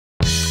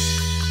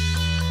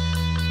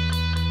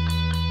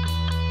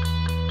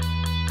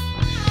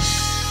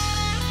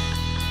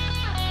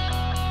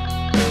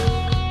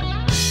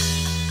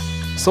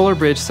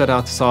SolarBridge set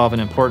out to solve an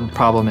important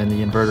problem in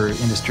the inverter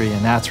industry,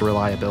 and that's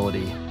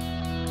reliability.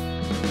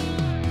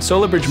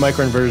 SolarBridge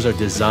microinverters are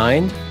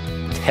designed,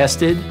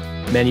 tested,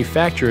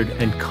 manufactured,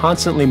 and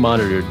constantly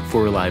monitored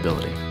for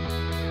reliability.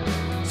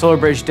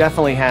 SolarBridge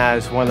definitely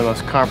has one of the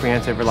most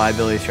comprehensive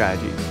reliability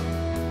strategies.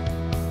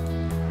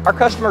 Our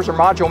customers are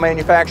module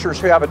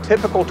manufacturers who have a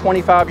typical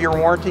 25-year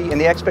warranty,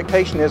 and the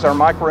expectation is our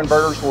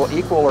microinverters will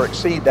equal or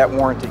exceed that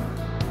warranty.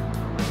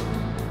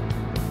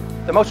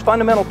 The most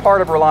fundamental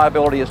part of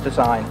reliability is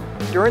design.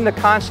 During the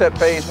concept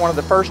phase, one of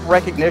the first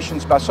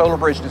recognitions by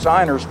SolarBridge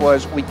designers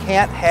was we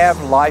can't have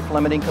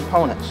life-limiting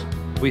components.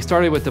 We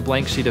started with a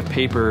blank sheet of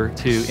paper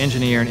to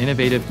engineer an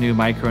innovative new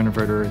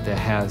microinverter that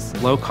has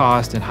low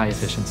cost and high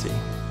efficiency.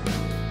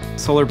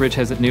 SolarBridge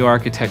has a new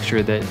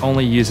architecture that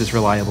only uses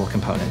reliable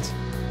components.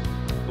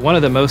 One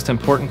of the most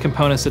important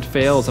components that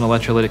fail is an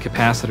electrolytic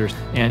capacitors,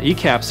 and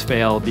ECAPs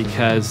fail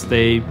because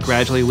they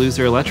gradually lose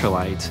their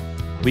electrolytes.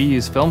 We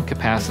use film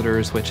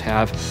capacitors, which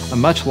have a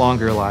much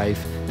longer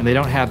life, and they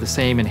don't have the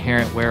same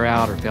inherent wear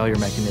out or failure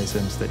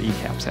mechanisms that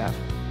ECAPs have.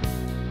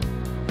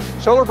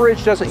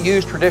 SolarBridge doesn't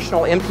use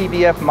traditional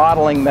MTBF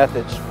modeling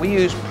methods. We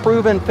use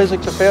proven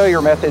physics of failure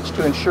methods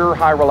to ensure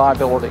high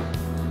reliability.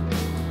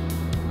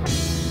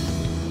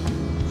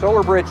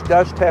 SolarBridge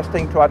does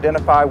testing to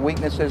identify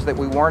weaknesses that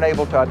we weren't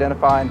able to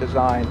identify in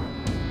design.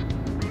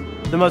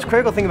 The most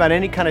critical thing about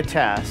any kind of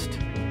test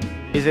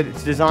is that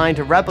it's designed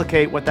to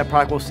replicate what that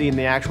product will see in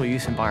the actual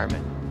use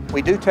environment.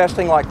 We do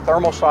testing like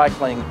thermal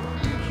cycling,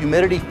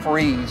 humidity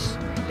freeze,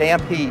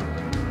 damp heat.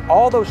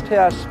 All those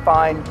tests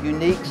find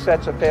unique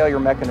sets of failure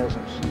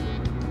mechanisms.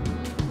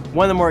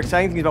 One of the more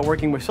exciting things about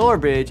working with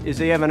SolarBridge is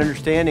they have an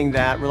understanding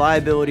that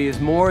reliability is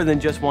more than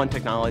just one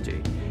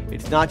technology.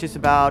 It's not just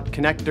about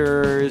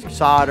connectors,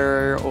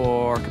 solder,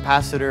 or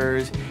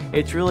capacitors.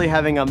 It's really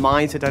having a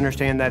mindset to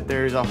understand that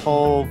there's a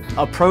whole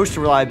approach to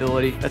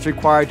reliability that's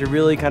required to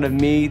really kind of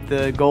meet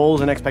the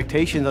goals and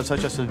expectations of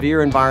such a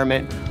severe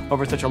environment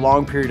over such a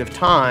long period of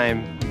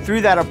time.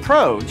 Through that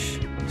approach,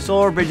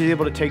 SolarBridge is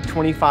able to take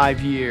 25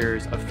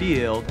 years of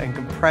field and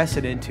compress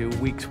it into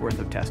weeks worth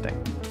of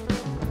testing.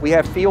 We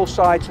have field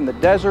sites in the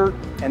desert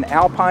and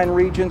alpine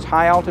regions,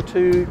 high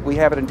altitude. We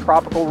have it in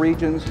tropical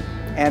regions.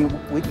 And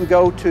we can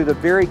go to the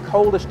very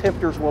coldest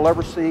temperatures we'll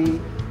ever see,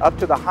 up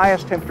to the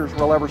highest temperatures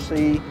we'll ever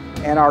see,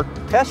 and our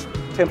test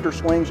temperature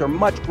swings are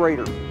much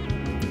greater.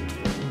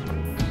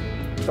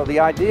 So the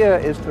idea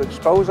is to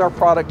expose our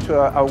product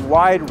to a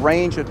wide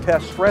range of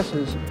test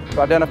stresses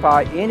to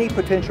identify any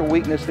potential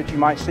weakness that you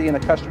might see in a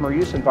customer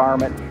use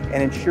environment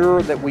and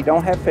ensure that we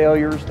don't have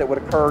failures that would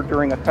occur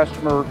during a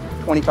customer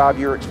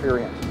 25-year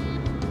experience.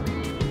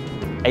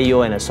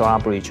 AO and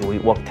SolarBridge, we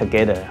work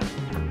together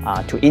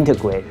to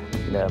integrate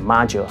the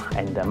module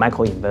and the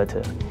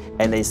microinverter.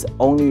 And it's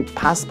only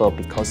possible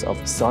because of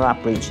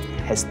SolarBridge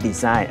has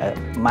designed a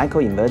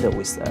microinverter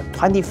with a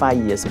 25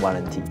 years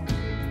warranty.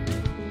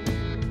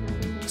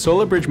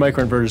 SolarBridge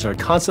microinverters are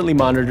constantly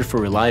monitored for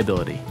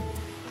reliability.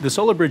 The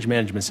SolarBridge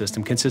management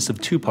system consists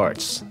of two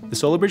parts, the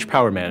SolarBridge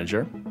Power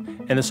Manager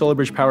and the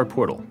SolarBridge Power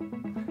Portal.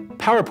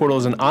 Power Portal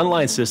is an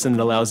online system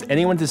that allows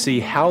anyone to see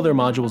how their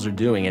modules are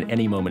doing at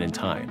any moment in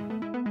time.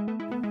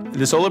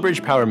 The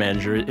SolarBridge Power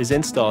Manager is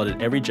installed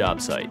at every job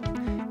site.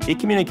 It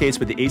communicates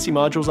with the AC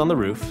modules on the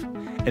roof,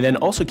 and then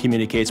also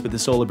communicates with the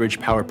SolarBridge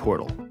Power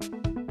Portal.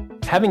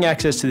 Having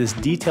access to this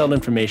detailed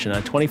information on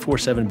a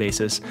 24/7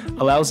 basis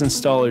allows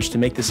installers to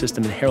make the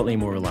system inherently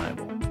more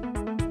reliable.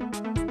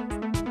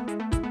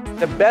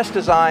 The best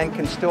design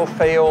can still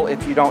fail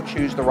if you don't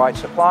choose the right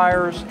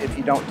suppliers, if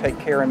you don't take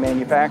care in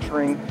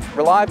manufacturing.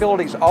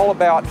 Reliability is all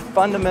about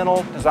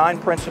fundamental design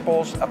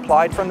principles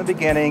applied from the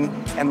beginning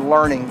and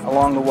learning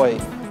along the way.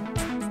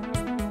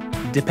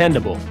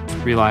 Dependable.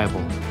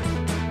 Reliable.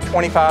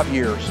 25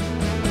 years.